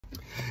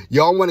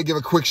Y'all want to give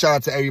a quick shout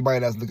out to everybody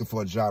that's looking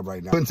for a job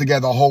right now. Putting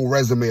together a whole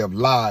resume of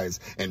lies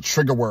and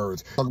trigger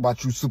words. Talk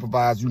about you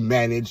supervise, you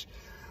manage,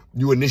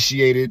 you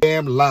initiated.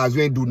 Damn lies,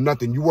 you ain't do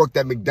nothing. You worked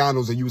at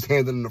McDonald's and you was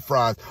handling the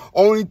fries.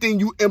 Only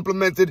thing you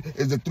implemented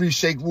is the 3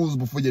 shake rules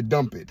before you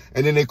dump it.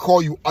 And then they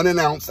call you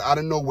unannounced out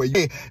of nowhere.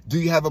 Hey, do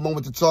you have a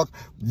moment to talk?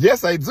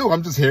 Yes, I do.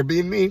 I'm just here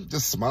being me,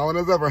 just smiling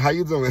as ever. How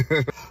you doing?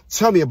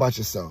 Tell me about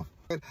yourself.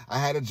 I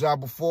had a job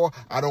before.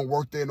 I don't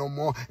work there no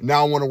more.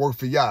 Now I want to work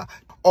for y'all.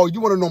 Oh,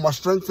 you want to know my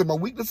strengths and my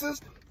weaknesses?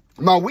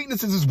 My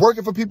weaknesses is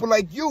working for people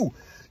like you.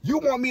 You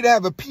want me to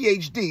have a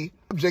PhD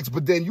subjects,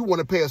 but then you want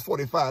to pay us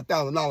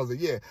 $45,000 a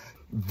year.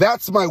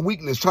 That's my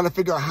weakness, trying to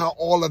figure out how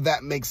all of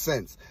that makes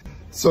sense.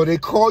 So they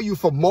call you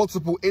for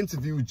multiple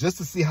interviews just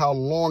to see how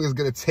long it's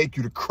going to take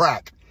you to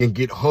crack and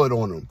get hood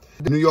on them.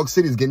 New York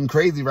City is getting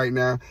crazy right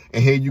now,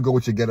 and here you go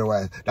with your ghetto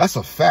ass. That's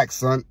a fact,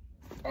 son.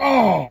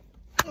 Oh,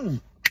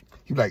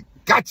 you like,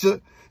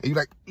 gotcha. And you're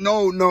like,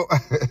 no.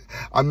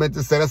 I meant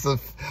to say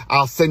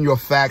I'll send you a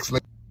fax.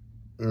 Like,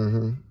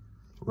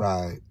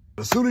 right.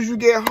 As soon as you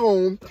get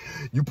home,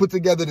 you put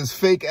together this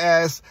fake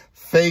ass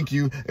thank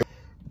you.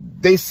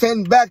 They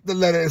send back the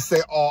letter and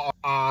say,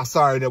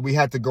 sorry that we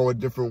had to go a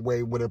different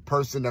way with a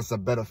person that's a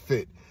better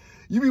fit.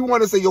 You be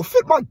wanting to say, yo,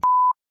 fit my.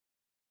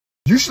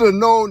 You should have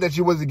known that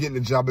you wasn't getting the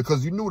job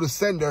because you knew the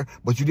sender,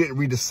 but you didn't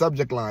read the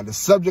subject line. The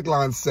subject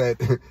line said,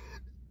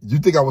 you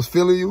think I was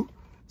feeling you?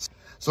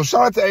 So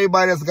shout out to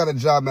everybody that's got a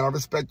job, man. I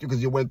respect you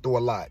because you went through a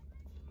lot.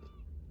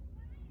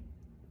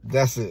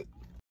 That's it.